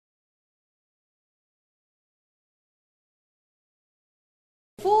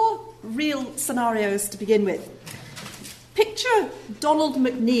real scenarios to begin with. Picture Donald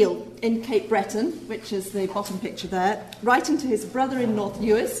McNeill in Cape Breton, which is the bottom picture there, writing to his brother in North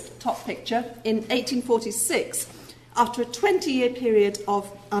Uist, top picture, in 1846, after a 20-year period of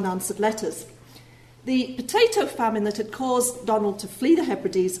unanswered letters. The potato famine that had caused Donald to flee the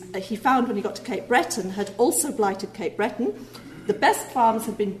Hebrides, he found when he got to Cape Breton, had also blighted Cape Breton. The best farms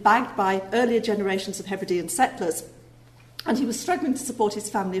had been bagged by earlier generations of Hebridean settlers, and he was struggling to support his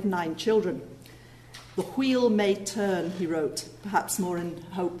family of 9 children. The wheel may turn, he wrote, perhaps more in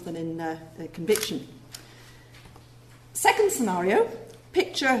hope than in conviction. Second scenario,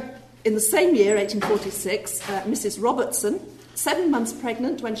 picture in the same year, 1846, Mrs. Robertson, 7 months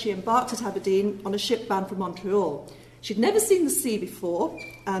pregnant when she embarked at Aberdeen on a ship bound for Montreal. She'd never seen the sea before,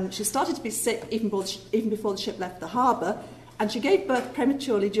 and she started to be sick even before the ship left the harbour, and she gave birth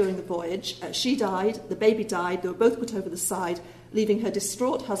prematurely during the voyage. She died, the baby died, they were both put over the side, leaving her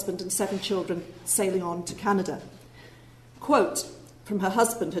distraught husband and 7 children sailing on to Canada. Quote from her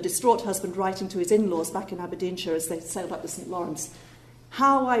husband, her distraught husband, writing to his in-laws back in Aberdeenshire as they sailed up the St. Lawrence,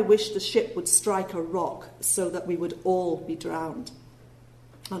 "How I wish the ship would strike a rock so that we would all be drowned."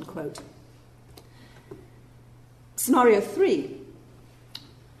 Unquote. Scenario 3.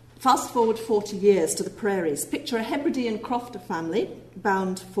 Fast forward 40 years to the prairies. Picture a Hebridean crofter family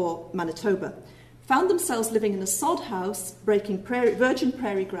bound for Manitoba. Found themselves living in a sod house, breaking virgin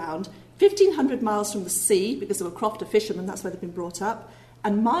prairie ground, 1,500 miles from the sea, because they were crofter fishermen, that's where they'd been brought up,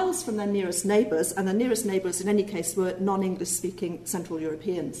 and miles from their nearest neighbours, and their nearest neighbours in any case were non-English-speaking Central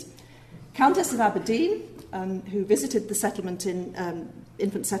Europeans. Countess of Aberdeen, who visited the settlement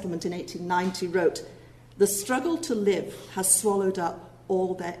infant settlement in 1890, wrote, "The struggle to live has swallowed up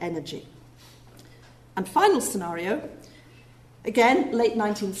all their energy." And final scenario, again, late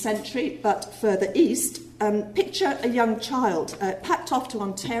 19th century, but further east. Picture a young child packed off to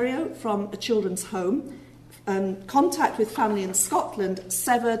Ontario from a children's home, contact with family in Scotland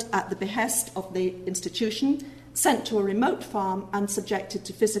severed at the behest of the institution, sent to a remote farm and subjected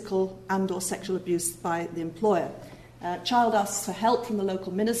to physical and or sexual abuse by the employer. Child asks for help from the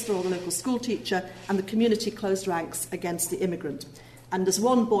local minister or the local school teacher, and the community closed ranks against the immigrant. And as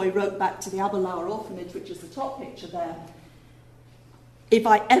one boy wrote back to the Aberlour orphanage, which is the top picture there, "If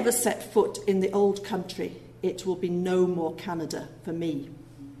I ever set foot in the old country, it will be no more Canada for me."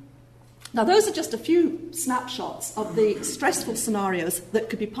 Now, those are just a few snapshots of the stressful scenarios that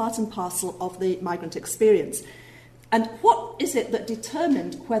could be part and parcel of the migrant experience. And what is it that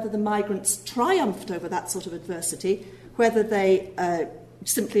determined whether the migrants triumphed over that sort of adversity, whether they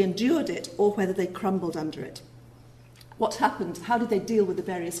simply endured it, or whether they crumbled under it? What happened? How did they deal with the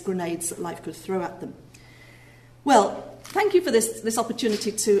various grenades that life could throw at them? Well, thank you for this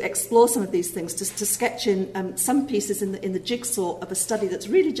opportunity to explore some of these things, to sketch in some pieces in the jigsaw of a study that's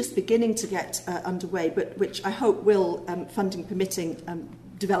really just beginning to get underway, but which I hope will, funding permitting,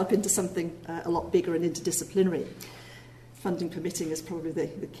 develop into something a lot bigger and interdisciplinary. Funding permitting is probably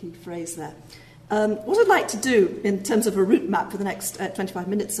the key phrase there. What I'd like to do in terms of a route map for the next 25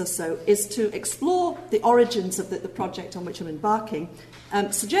 minutes or so is to explore the origins of the project on which I'm embarking,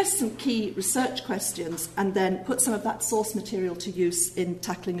 suggest some key research questions, and then put some of that source material to use in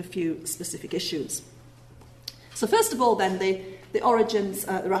tackling a few specific issues. So first of all then, the origins,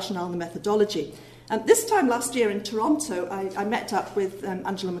 the rationale and the methodology. This time last year in Toronto, I met up with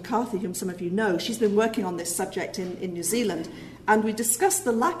Angela McCarthy, whom some of you know. She's been working on this subject in New Zealand, and we discussed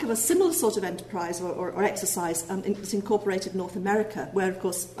the lack of a similar sort of enterprise or exercise that's incorporated North America, where, of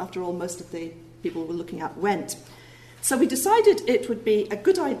course, after all, most of the people we're looking at went. So we decided it would be a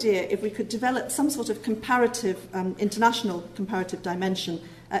good idea if we could develop some sort of comparative, international comparative dimension,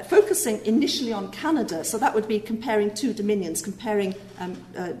 focusing initially on Canada. So that would be comparing two dominions, comparing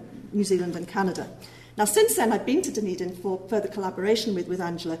New Zealand and Canada. Now, since then, I've been to Dunedin for further collaboration with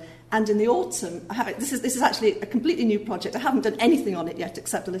Angela, and in the autumn, this is actually a completely new project. I haven't done anything on it yet,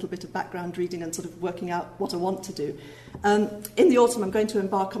 except a little bit of background reading and sort of working out what I want to do. In the autumn, I'm going to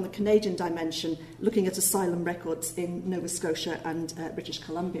embark on the Canadian dimension, looking at asylum records in Nova Scotia and British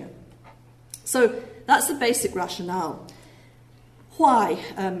Columbia. So that's the basic rationale. Why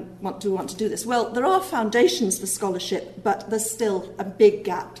do we want to do this? Well, there are foundations for scholarship, but there's still a big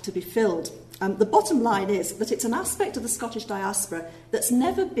gap to be filled. The bottom line is that it's an aspect of the Scottish diaspora that's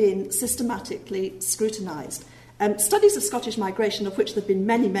never been systematically scrutinised. Studies of Scottish migration, of which there have been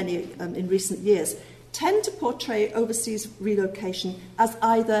many, many in recent years, tend to portray overseas relocation as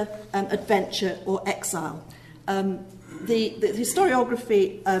either adventure or exile. The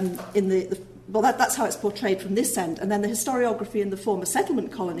historiography in the that's how it's portrayed from this end. And then the historiography in the former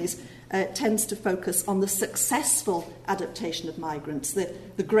settlement colonies tends to focus on the successful adaptation of migrants,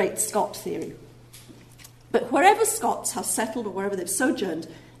 the Great Scot theory. But wherever Scots have settled or wherever they've sojourned,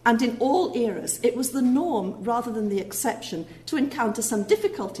 and in all eras, it was the norm rather than the exception to encounter some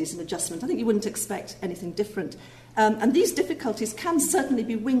difficulties in adjustment. I think you wouldn't expect anything different. And these difficulties can certainly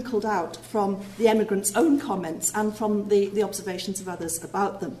be winkled out from the emigrants' own comments and from the observations of others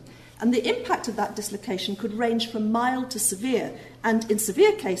about them. And the impact of that dislocation could range from mild to severe. And in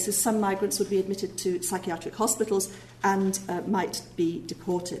severe cases, some migrants would be admitted to psychiatric hospitals and might be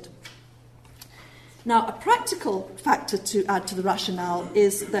deported. Now, a practical factor to add to the rationale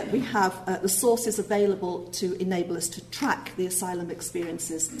is that we have the sources available to enable us to track the asylum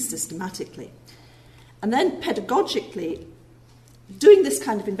experiences systematically. And then, pedagogically, doing this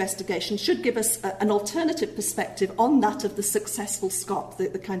kind of investigation should give us an alternative perspective on that of the successful Scot,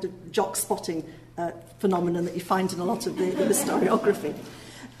 the kind of jock-spotting phenomenon that you find in a lot of the historiography.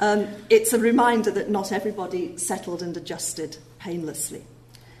 It's a reminder that not everybody settled and adjusted painlessly.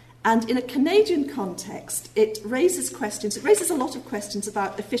 And in a Canadian context, it raises a lot of questions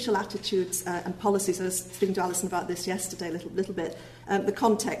about official attitudes and policies. I was speaking to Alison about this yesterday a little bit. The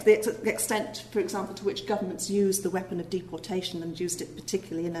context, the extent, for example, to which governments use the weapon of deportation and used it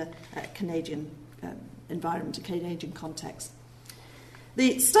particularly in a Canadian environment, a Canadian context.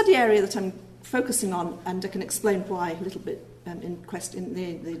 The study area that I'm focusing on, and I can explain why a little bit in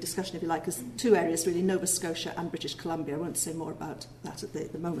the discussion, if you like, is two areas really, Nova Scotia and British Columbia. I won't say more about that at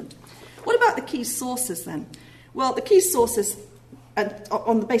the moment. What about the key sources then? Well, the key sources, and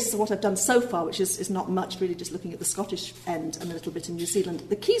on the basis of what I've done so far, which is not much, really just looking at the Scottish end and a little bit in New Zealand,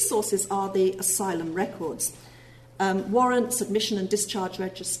 the key sources are the asylum records, warrants, admission and discharge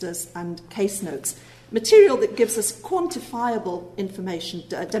registers and case notes. Material that gives us quantifiable information,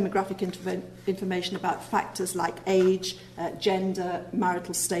 demographic information about factors like age, gender,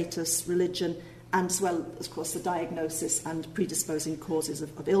 marital status, religion, and as well, of course, the diagnosis and predisposing causes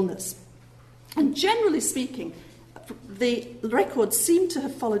of illness. And generally speaking, the records seem to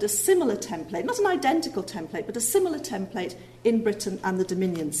have followed a similar template, not an identical template, but a similar template in Britain and the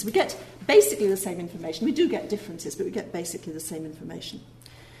Dominions. We get basically the same information. We do get differences, but we get basically the same information.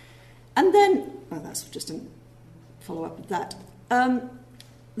 And then, well, that's just a follow-up of that.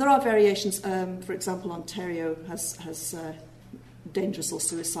 There are variations. For example, Ontario has dangerous or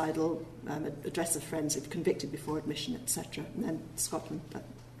suicidal, address of friends if convicted before admission, etc. And then Scotland, I'll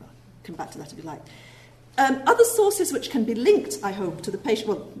come back to that if you like. Other sources which can be linked, I hope, to the patient,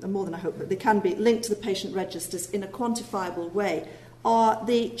 well, more than I hope, but they can be linked to the patient registers in a quantifiable way, are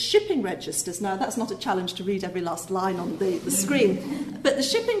the shipping registers. Now, that's not a challenge to read every last line on the screen, but the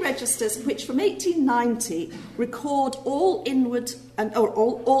shipping registers, which from 1890 record all inward and or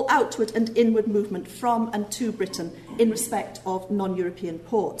all outward and inward movement from and to Britain in respect of non-European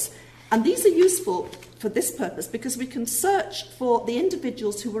ports. And these are useful for this purpose because we can search for the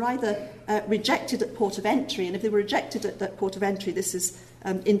individuals who were either rejected at port of entry, and if they were rejected at that port of entry, this is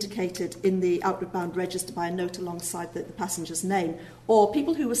indicated in the outward bound register by a note alongside the passenger's name, or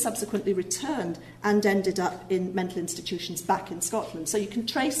people who were subsequently returned and ended up in mental institutions back in Scotland. So you can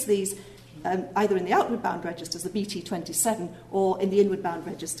trace these either in the outward bound registers, the BT27, or in the inward bound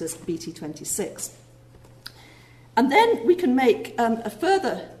registers, BT26. And then we can make a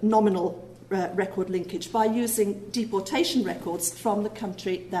further nominal record linkage by using deportation records from the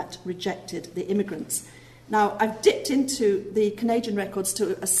country that rejected the immigrants. Now, I've dipped into the Canadian records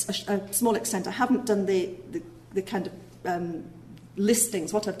to a small extent. I haven't done the kind of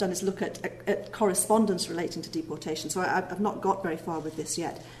listings. What I've done is look at correspondence relating to deportation. So I've not got very far with this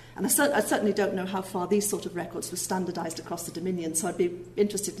yet. And I certainly don't know how far these sort of records were standardised across the Dominion, so I'd be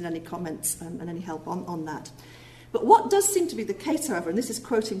interested in any comments and any help on that. But what does seem to be the case, however, and this is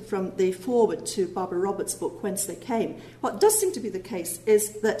quoting from the foreword to Barbara Roberts' book, Whence They Came, what does seem to be the case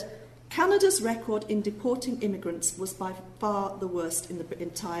is that Canada's record in deporting immigrants was by far the worst in the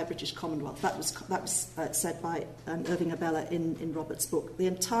entire British Commonwealth. That was said by Irving Abella in Roberts' book.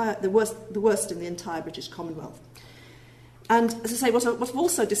 The worst in the entire British Commonwealth. And as I say, what I've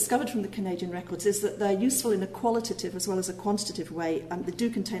also discovered from the Canadian records is that they're useful in a qualitative as well as a quantitative way, and they do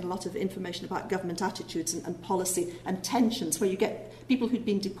contain a lot of information about government attitudes and policy and tensions, where you get people who'd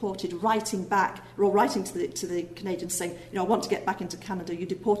been deported writing back, or writing to the Canadians saying, you know, I want to get back into Canada, you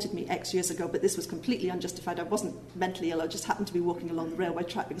deported me X years ago, but this was completely unjustified, I wasn't mentally ill, I just happened to be walking along the railway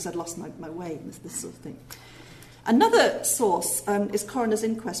track because I'd lost my way, this sort of thing. Another source is coroner's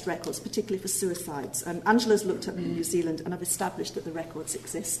inquest records, particularly for suicides. Angela's looked at them in New Zealand, and I've established that the records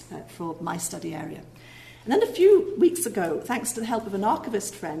exist for my study area. And then a few weeks ago, thanks to the help of an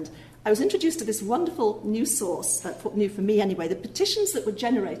archivist friend, I was introduced to this wonderful new source, new for me anyway, the petitions that were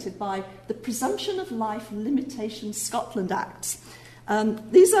generated by the Presumption of Life Limitation Scotland Acts.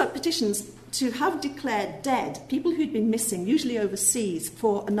 These are petitions to have declared dead people who'd been missing, usually overseas,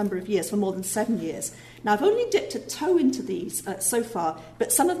 for a number of years, for more than 7 years. Now, I've only dipped a toe into these so far,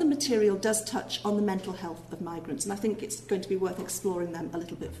 but some of the material does touch on the mental health of migrants, and I think it's going to be worth exploring them a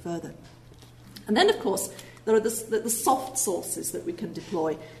little bit further. And then, of course, there are the soft sources that we can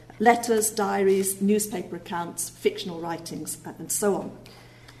deploy: letters, diaries, newspaper accounts, fictional writings, and so on.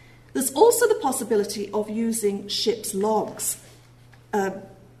 There's also the possibility of using ship's logs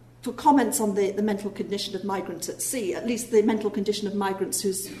for comments on the mental condition of migrants at sea, at least the mental condition of migrants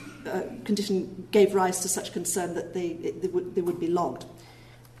whose condition gave rise to such concern that they would be logged.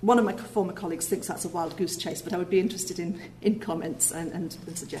 One of my former colleagues thinks that's a wild goose chase, but I would be interested in comments and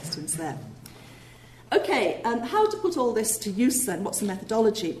suggestions there. Okay, how to put all this to use then? What's the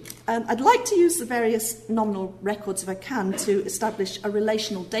methodology? I'd like to use the various nominal records, if I can, to establish a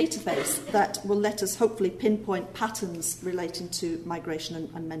relational database that will let us hopefully pinpoint patterns relating to migration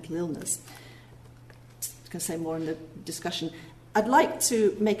and mental illness. I'm going to say more in the discussion. I'd like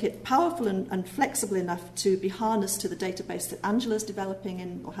to make it powerful and flexible enough to be harnessed to the database that Angela's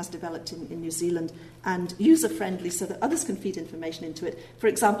developing or has developed in New Zealand, and user-friendly so that others can feed information into it. For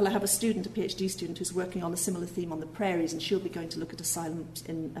example, I have a PhD student, who's working on a similar theme on the prairies, and she'll be going to look at asylum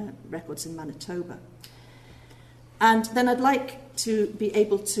records in Manitoba. And then I'd like to be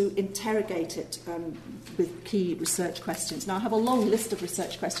able to interrogate it with key research questions. Now, I have a long list of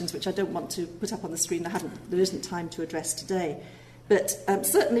research questions which I don't want to put up on the screen. There isn't time to address today. But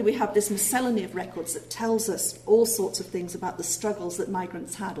certainly we have this miscellany of records that tells us all sorts of things about the struggles that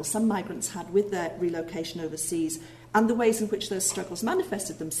migrants had, or some migrants had, with their relocation overseas, and the ways in which those struggles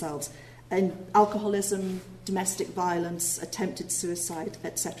manifested themselves in alcoholism, domestic violence, attempted suicide,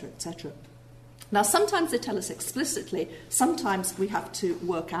 etc., etc. Now, sometimes they tell us explicitly, sometimes we have to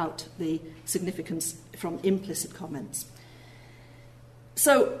work out the significance from implicit comments.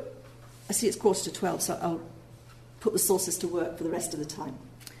 So, I see it's 11:45, so I'll put the sources to work for the rest of the time.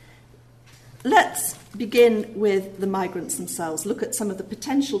 Let's begin with the migrants themselves, look at some of the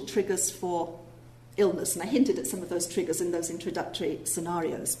potential triggers for illness, and I hinted at some of those triggers in those introductory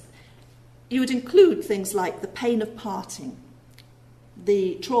scenarios. You would include things like the pain of parting,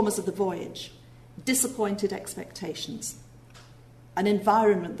 the traumas of the voyage, disappointed expectations, an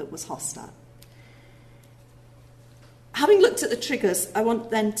environment that was hostile. Having looked at the triggers, I want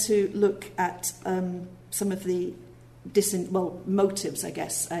then to look at some of the motives, I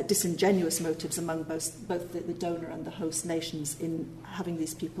guess, disingenuous motives among both the donor and the host nations in having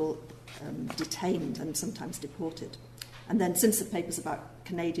these people detained and sometimes deported. And then, since the paper's about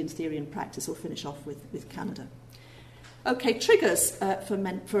Canadian theory and practice, we'll finish off with Canada. Okay, triggers for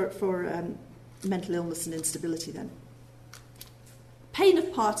mental illness and instability then. Pain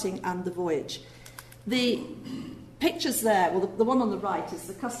of parting and the voyage. The pictures there, well, the one on the right is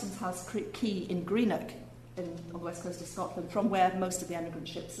the Customs House Quay in Greenock, on the west coast of Scotland, from where most of the emigrant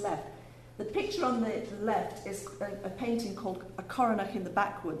ships left. The picture on the left is a painting called A Coronach in the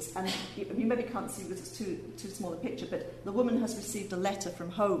Backwoods, and you maybe can't see because it's too small a picture, but the woman has received a letter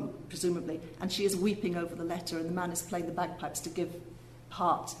from home, presumably, and she is weeping over the letter, and the man is playing the bagpipes to give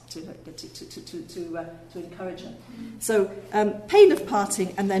heart to her, to encourage her. So pain of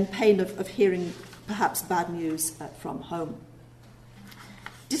parting, and then pain of hearing perhaps bad news from home.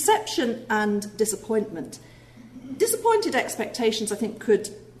 Deception and disappointment. Disappointed expectations, I think, could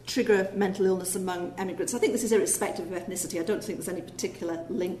trigger mental illness among emigrants. I think this is irrespective of ethnicity. I don't think there's any particular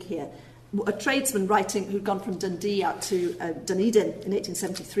link here. A tradesman who'd gone from Dundee out to Dunedin in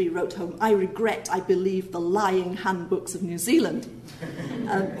 1873 wrote home, "I regret, I believe, the lying handbooks of New Zealand."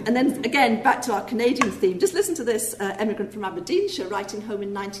 And then, again, back to our Canadian theme. Just listen to this emigrant from Aberdeenshire writing home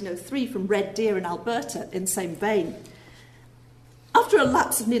in 1903 from Red Deer in Alberta in the same vein. "After a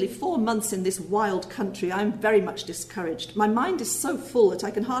lapse of nearly 4 months in this wild country, I am very much discouraged. My mind is so full that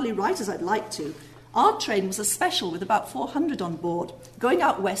I can hardly write as I'd like to. Our train was a special with about 400 on board, going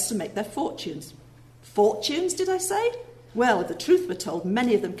out west to make their fortunes." Fortunes, did I say? Well, if the truth were told,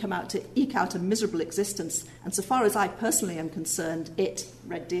 many of them come out to eke out a miserable existence, and so far as I personally am concerned,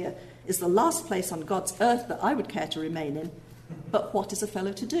 Red Deer, is the last place on God's earth that I would care to remain in. But what is a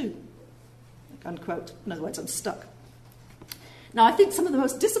fellow to do? Unquote. In other words, I'm stuck. Now, I think some of the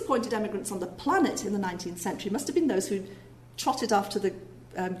most disappointed emigrants on the planet in the 19th century must have been those who trotted after the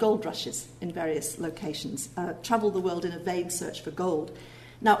gold rushes in various locations, travelled the world in a vain search for gold.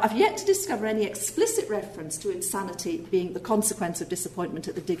 Now, I've yet to discover any explicit reference to insanity being the consequence of disappointment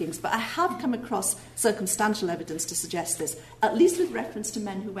at the diggings, but I have come across circumstantial evidence to suggest this, at least with reference to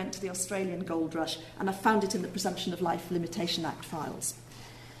men who went to the Australian gold rush, and I found it in the Presumption of Life Limitation Act files.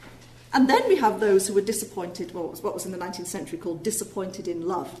 And then we have those who were disappointed, what was in the 19th century called disappointed in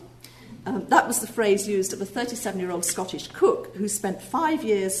love. That was the phrase used of a 37-year-old Scottish cook who spent 5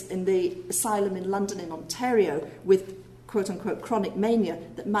 years in the asylum in London in Ontario with quote-unquote chronic mania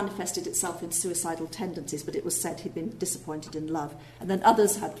that manifested itself in suicidal tendencies, but it was said he'd been disappointed in love. And then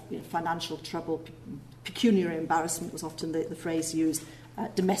others had financial trouble, pecuniary embarrassment was often the phrase used,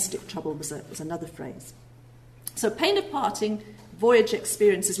 domestic trouble was another phrase. So pain of parting, voyage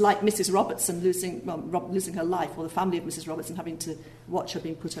experiences like Mrs. Robertson losing her life, or the family of Mrs. Robertson having to watch her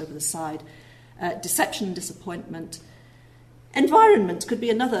being put over the side, deception and disappointment. Environment could be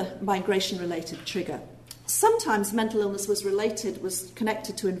another migration-related trigger. Sometimes mental illness was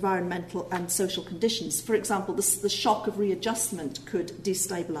connected to environmental and social conditions. For example, the shock of readjustment could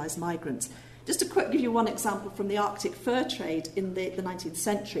destabilise migrants. Just to give you one example from the Arctic fur trade in the 19th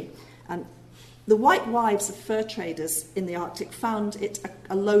century. The white wives of fur traders in the Arctic found it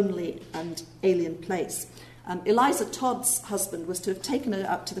a lonely and alien place. Eliza Todd's husband was to have taken her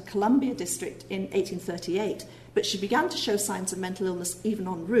up to the Columbia district in 1838, but she began to show signs of mental illness even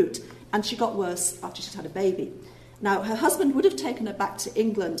en route, and she got worse after she'd had a baby. Now, her husband would have taken her back to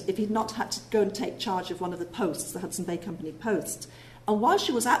England if he'd not had to go and take charge of one of the posts, the Hudson Bay Company posts. And while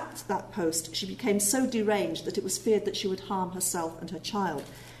she was at that post, she became so deranged that it was feared that she would harm herself and her child.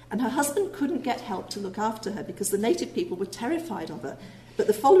 And her husband couldn't get help to look after her because the native people were terrified of her. But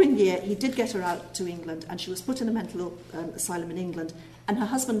the following year, he did get her out to England, and she was put in a mental asylum in England. And her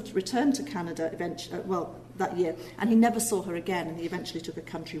husband returned to Canada that year, and he never saw her again, and he eventually took a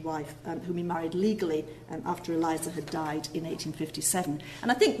country wife, whom he married legally after Eliza had died in 1857.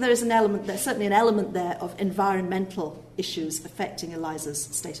 And I think there's certainly an element there of environmental issues affecting Eliza's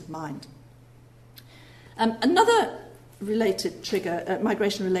state of mind. Another related trigger,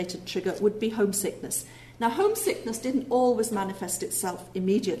 migration-related trigger, would be homesickness. Now, homesickness didn't always manifest itself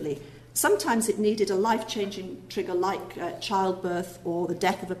immediately. Sometimes it needed a life-changing trigger like childbirth or the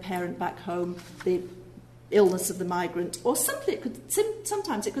death of a parent back home, the illness of the migrant, or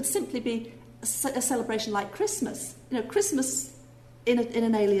sometimes it could simply be a celebration like Christmas. Christmas in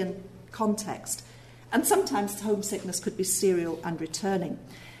an alien context. And sometimes homesickness could be serial and returning.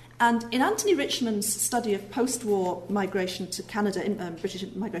 And in Anthony Richmond's study of post-war migration to Canada, British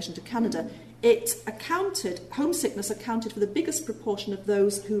migration to Canada, homesickness accounted for the biggest proportion of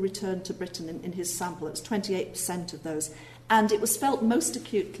those who returned to Britain in his sample. It was 28% of those. And it was felt most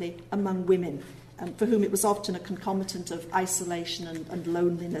acutely among women, for whom it was often a concomitant of isolation and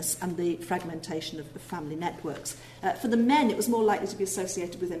loneliness and the fragmentation of family networks. For the men, it was more likely to be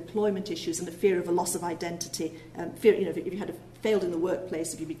associated with employment issues and a fear of a loss of identity. Fear, if you had failed in the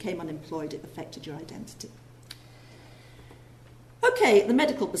workplace, if you became unemployed, it affected your identity. Okay, the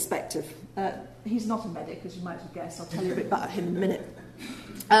medical perspective. He's not a medic, as you might have guessed. I'll tell you a bit about him in a minute.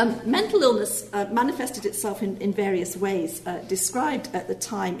 Mental illness manifested itself in various ways, described at the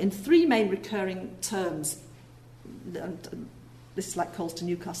time in three main recurring terms. This is like calls to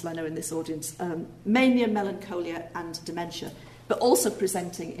Newcastle, I know, in this audience. Mania, melancholia, and dementia, but also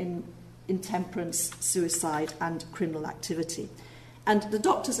presenting in intemperance, suicide, and criminal activity. And the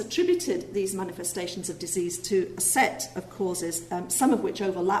doctors attributed these manifestations of disease to a set of causes, some of which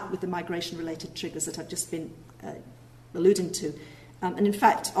overlap with the migration-related triggers that I've just been alluding to. And in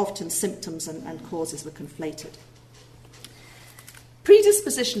fact, often symptoms and causes were conflated.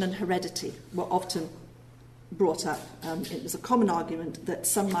 Predisposition and heredity were often brought up. It was a common argument that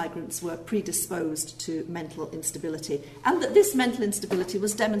some migrants were predisposed to mental instability, and that this mental instability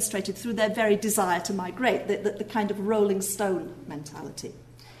was demonstrated through their very desire to migrate, the kind of rolling stone mentality.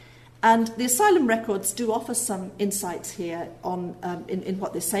 And the asylum records do offer some insights here on in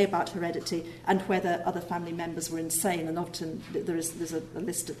what they say about heredity and whether other family members were insane. And often there's a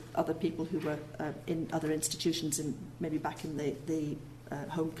list of other people who were in other institutions, maybe back in the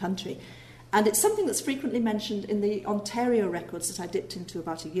home country. And it's something that's frequently mentioned in the Ontario records that I dipped into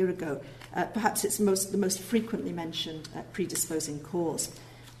about a year ago. Perhaps it's the most frequently mentioned predisposing cause.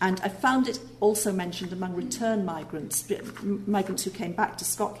 And I found it also mentioned among return migrants who came back to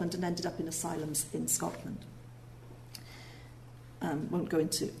Scotland and ended up in asylums in Scotland. Won't go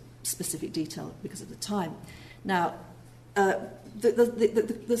into specific detail because of the time. Now,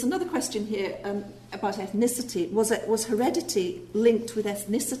 there's another question here about ethnicity. Was heredity linked with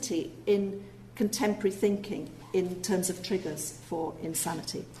ethnicity in contemporary thinking in terms of triggers for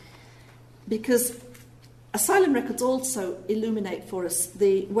insanity? Because Asylum records also illuminate for us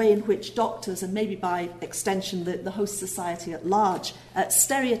the way in which doctors, and maybe by extension the host society at large,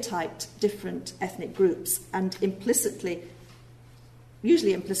 stereotyped different ethnic groups and implicitly,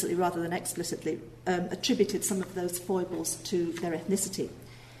 usually implicitly rather than explicitly, attributed some of those foibles to their ethnicity.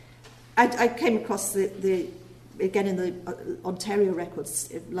 I came across again in the Ontario records,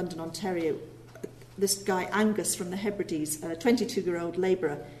 in London, Ontario, this guy Angus from the Hebrides, a 22-year-old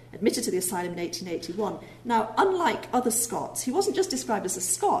labourer, admitted to the asylum in 1881. Now, unlike other Scots, he wasn't just described as a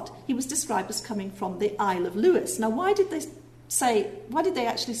Scot, he was described as coming from the Isle of Lewis. Now, why did they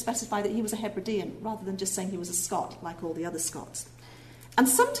actually specify that he was a Hebridean rather than just saying he was a Scot, like all the other Scots? And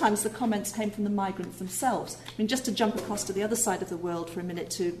sometimes the comments came from the migrants themselves. I mean, just to jump across to the other side of the world for a minute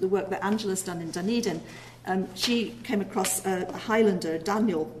to the work that Angela's done in Dunedin, she came across a Highlander,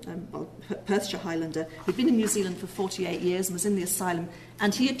 Daniel, a Perthshire Highlander, who'd been in New Zealand for 48 years and was in the asylum,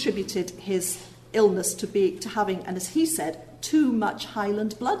 and he attributed his illness to having, and as he said, too much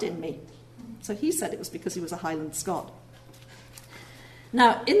Highland blood in me. So he said it was because he was a Highland Scot.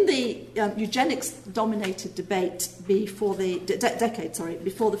 Now, in the eugenics-dominated debate before the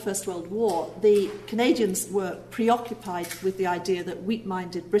before the First World War, the Canadians were preoccupied with the idea that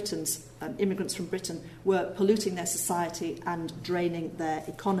weak-minded Britons, immigrants from Britain, were polluting their society and draining their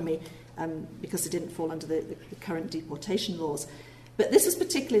economy because they didn't fall under the current deportation laws. But this is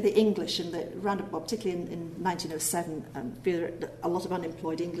particularly the English, particularly in 1907, a lot of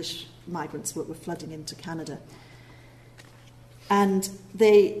unemployed English migrants were flooding into Canada. And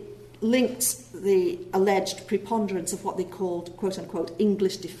they linked the alleged preponderance of what they called, quote-unquote,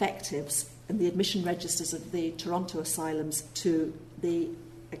 English defectives in the admission registers of the Toronto asylums to the,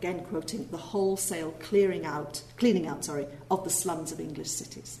 again quoting, the wholesale cleaning out of the slums of English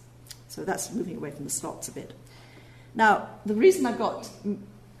cities. So that's moving away from the Scots a bit. Now, the reason I've got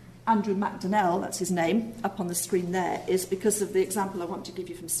Andrew MacDonnell, that's his name, up on the screen there, is because of the example I want to give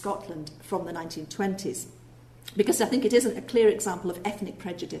you from Scotland from the 1920s. Because I think it isn't a clear example of ethnic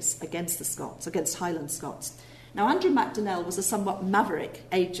prejudice against the Scots, against Highland Scots. Now, Andrew MacDonnell was a somewhat maverick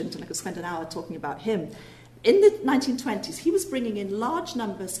agent, and I could spend an hour talking about him. In the 1920s, he was bringing in large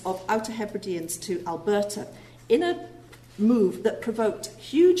numbers of Outer Hebrideans to Alberta in a move that provoked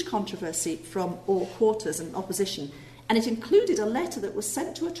huge controversy from all quarters and opposition. And it included a letter that was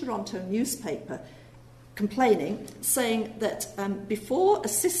sent to a Toronto newspaper complaining, saying that before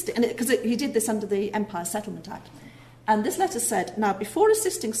assisting, because he did this under the Empire Settlement Act, and this letter said, now, before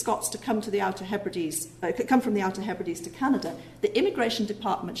assisting Scots to come to the Outer Hebrides, come from the Outer Hebrides to Canada, the Immigration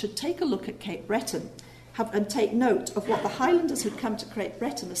Department should take a look at Cape Breton and take note of what the Highlanders who'd come to Cape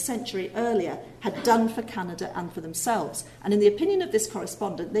Breton a century earlier had done for Canada and for themselves. And in the opinion of this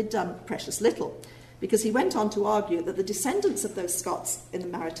correspondent, they'd done precious little, because he went on to argue that the descendants of those Scots in the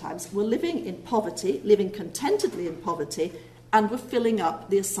Maritimes were living in poverty, living contentedly in poverty, and were filling up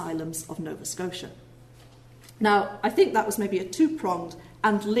the asylums of Nova Scotia. Now, I think that was maybe a two-pronged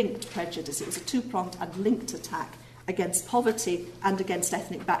and linked prejudice. It was a two-pronged and linked attack against poverty and against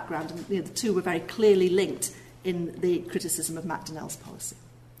ethnic background, and the two were very clearly linked in the criticism of MacDonnell's policy.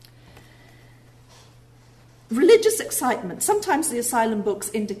 Religious excitement. Sometimes the asylum books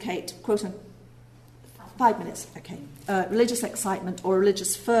indicate, quote-unquote, 5 minutes, okay. Religious excitement or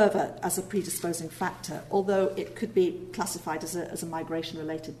religious fervour as a predisposing factor, although it could be classified as a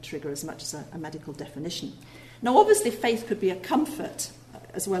migration-related trigger as much as a medical definition. Now, obviously, faith could be a comfort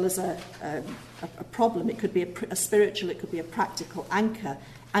as well as a problem. It could be a spiritual, it could be a practical anchor,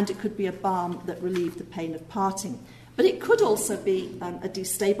 and it could be a balm that relieved the pain of parting. But it could also be a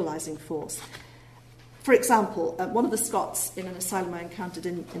destabilising force. For example, one of the Scots in an asylum I encountered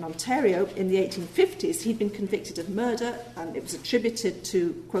in Ontario in the 1850s, he'd been convicted of murder, and it was attributed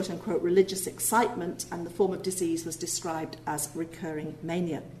to, quote-unquote, religious excitement, and the form of disease was described as recurring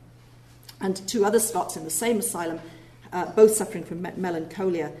mania. And two other Scots in the same asylum, both suffering from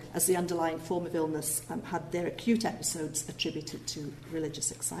melancholia as the underlying form of illness, had their acute episodes attributed to religious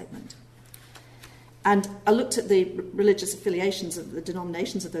excitement. And I looked at the religious affiliations of the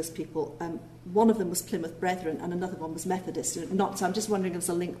denominations of those people. One of them was Plymouth Brethren and another one was Methodist. So I'm just wondering if there's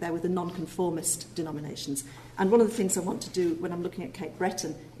a link there with the nonconformist denominations. And one of the things I want to do when I'm looking at Cape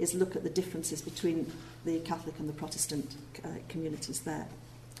Breton is look at the differences between the Catholic and the Protestant communities there.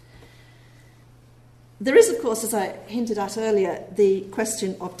 There is, of course, as I hinted at earlier, the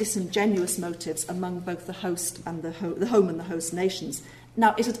question of disingenuous motives among both the host and the home and the host nations.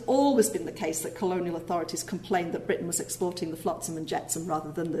 Now, it had always been the case that colonial authorities complained that Britain was exporting the flotsam and jetsam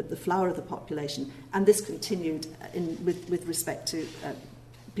rather than the flower of the population, and this continued with respect to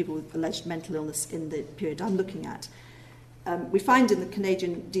people with alleged mental illness in the period I'm looking at. We find in the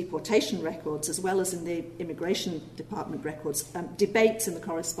Canadian deportation records, as well as in the Immigration Department records, debates in the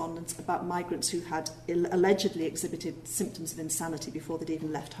correspondence about migrants who had allegedly exhibited symptoms of insanity before they'd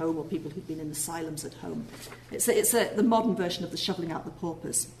even left home, or people who'd been in asylums at home. It's the modern version of the shovelling out the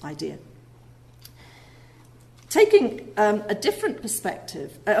paupers idea. Taking a different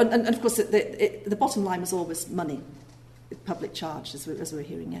perspective, and of course the bottom line was always money, public charge, as we were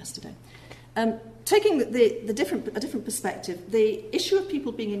hearing yesterday. Taking a different perspective, the issue of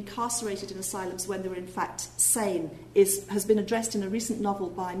people being incarcerated in asylums when they were in fact sane has been addressed in a recent novel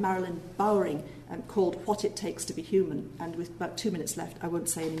by Marilyn Bowring called What It Takes to Be Human. And with about 2 minutes left, I won't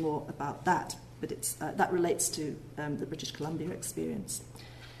say any more about that, but that relates to the British Columbia experience.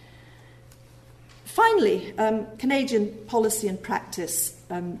 Finally, Canadian policy and practice,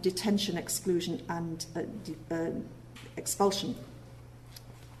 detention, exclusion and expulsion.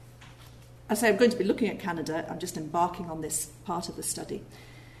 I say I'm going to be looking at Canada. I'm just embarking on this part of the study.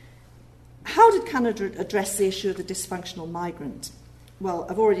 How did Canada address the issue of the dysfunctional migrant? Well,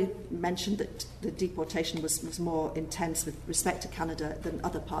 I've already mentioned that the deportation was more intense with respect to Canada than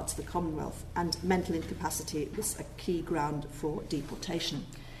other parts of the Commonwealth, and mental incapacity was a key ground for deportation.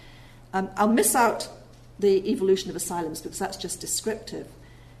 I'll miss out the evolution of asylums because that's just descriptive.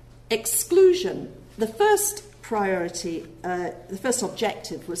 Exclusion, the first priority, the first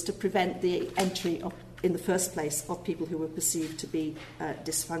objective was to prevent the entry in the first place of people who were perceived to be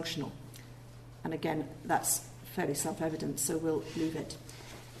dysfunctional. And again, that's fairly self-evident, so we'll leave it.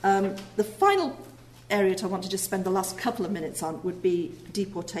 The final area that I want to just spend the last couple of minutes on would be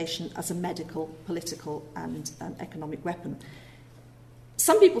deportation as a medical, political and economic weapon.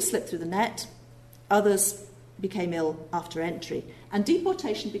 Some people slipped through the net, others became ill after entry, and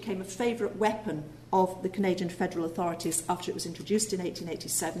deportation became a favourite weapon of the Canadian federal authorities after it was introduced in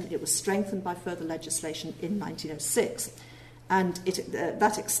 1887. It was strengthened by further legislation in 1906, and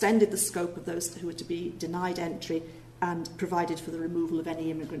that extended the scope of those who were to be denied entry and provided for the removal of any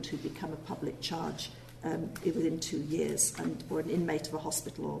immigrant who'd become a public charge within 2 years, or an inmate of a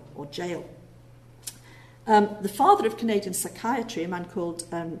hospital or jail. The father of Canadian psychiatry, a man called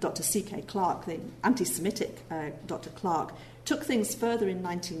Dr. C.K. Clarke, the anti-Semitic Dr. Clarke, took things further in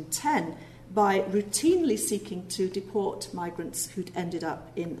 1910 by routinely seeking to deport migrants who'd ended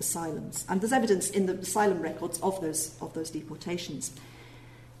up in asylums. And there's evidence in the asylum records of those deportations.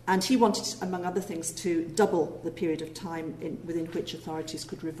 And he wanted, among other things, to double the period of time within which authorities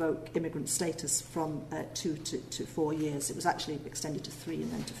could revoke immigrant status from 2 to 4 years. It was actually extended to 3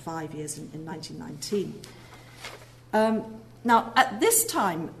 and then to 5 years in 1919. Now, at this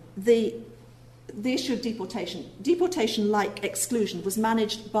time, the issue of deportation, like exclusion, was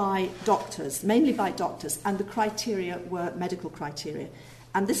managed by doctors, mainly by doctors, and the criteria were medical criteria.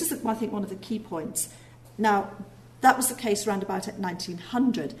 And this is, I think, one of the key points. Now, that was the case round about at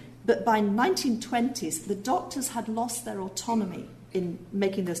 1900, but by 1920s, the doctors had lost their autonomy in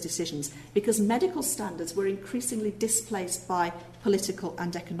making those decisions because medical standards were increasingly displaced by political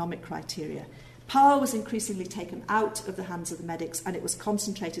and economic criteria. Power was increasingly taken out of the hands of the medics, and it was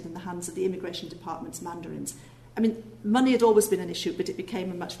concentrated in the hands of the Immigration Department's mandarins. I mean, money had always been an issue, but it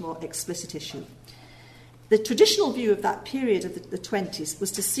became a much more explicit issue. The traditional view of that period of the 20s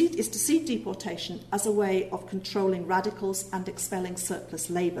is to see deportation as a way of controlling radicals and expelling surplus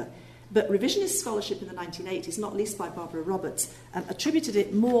labour. But revisionist scholarship in the 1980s, not least by Barbara Roberts, attributed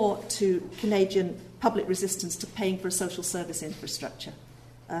it more to Canadian public resistance to paying for a social service infrastructure.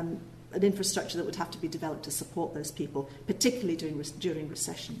 An infrastructure that would have to be developed to support those people, particularly during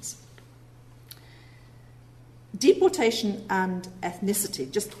recessions. Deportation and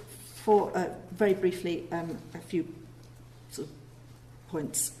ethnicity. Just for very briefly, a few sort of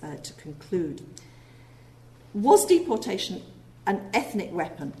points to conclude. Was deportation an ethnic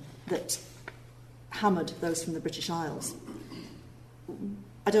weapon that hammered those from the British Isles?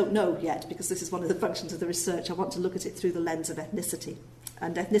 I don't know yet, because this is one of the functions of the research. I want to look at it through the lens of ethnicity.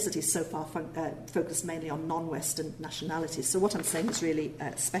 And ethnicity is so far focused mainly on non-Western nationalities. So what I'm saying is really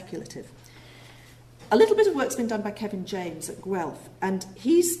speculative. A little bit of work's been done by Kevin James at Guelph, and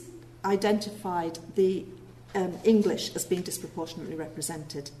he's identified the English as being disproportionately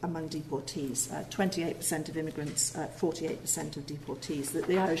represented among deportees. 28% of immigrants, 48% of deportees.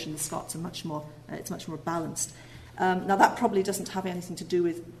 The Irish and the Scots are much more balanced. Now, that probably doesn't have anything to do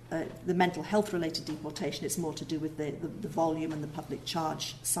with the mental health-related deportation. It's more to do with the volume and the public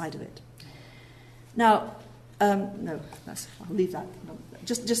charge side of it. Now, no, I'll leave that. No,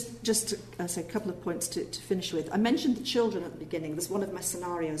 just to say a couple of points to finish with. I mentioned the children at the beginning. One of my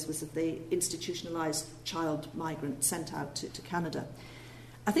scenarios was of the institutionalised child migrant sent out to Canada.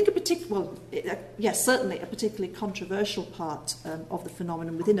 I think certainly a particularly controversial part of the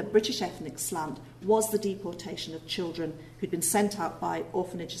phenomenon within a British ethnic slant was the deportation of children who'd been sent out by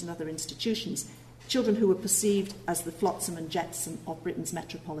orphanages and other institutions, children who were perceived as the flotsam and jetsam of Britain's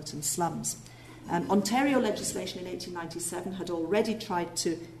metropolitan slums. Ontario legislation in 1897 had already tried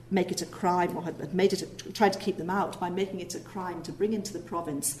to make it a crime, or tried to keep them out by making it a crime to bring into the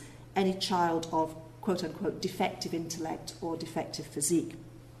province any child of quote-unquote defective intellect or defective physique.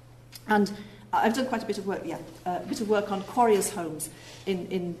 And I've done quite a bit of work on Quarriers' homes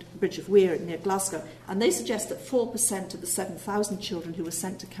in Bridge of Weir near Glasgow, and they suggest that 4% of the 7,000 children who were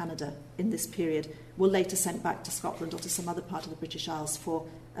sent to Canada in this period were later sent back to Scotland or to some other part of the British Isles for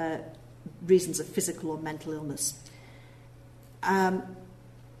reasons of physical or mental illness.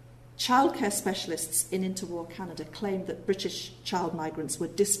 Childcare specialists in interwar Canada claimed that British child migrants were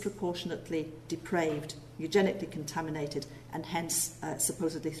disproportionately depraved, eugenically contaminated, and hence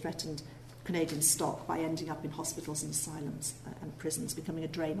supposedly threatened Canadian stock by ending up in hospitals and asylums and prisons, becoming a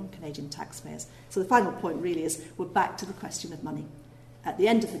drain on Canadian taxpayers. So the final point really is we're back to the question of money. At the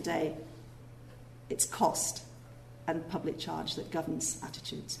end of the day, it's cost and public charge that governs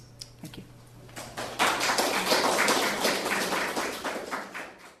attitudes. Thank you.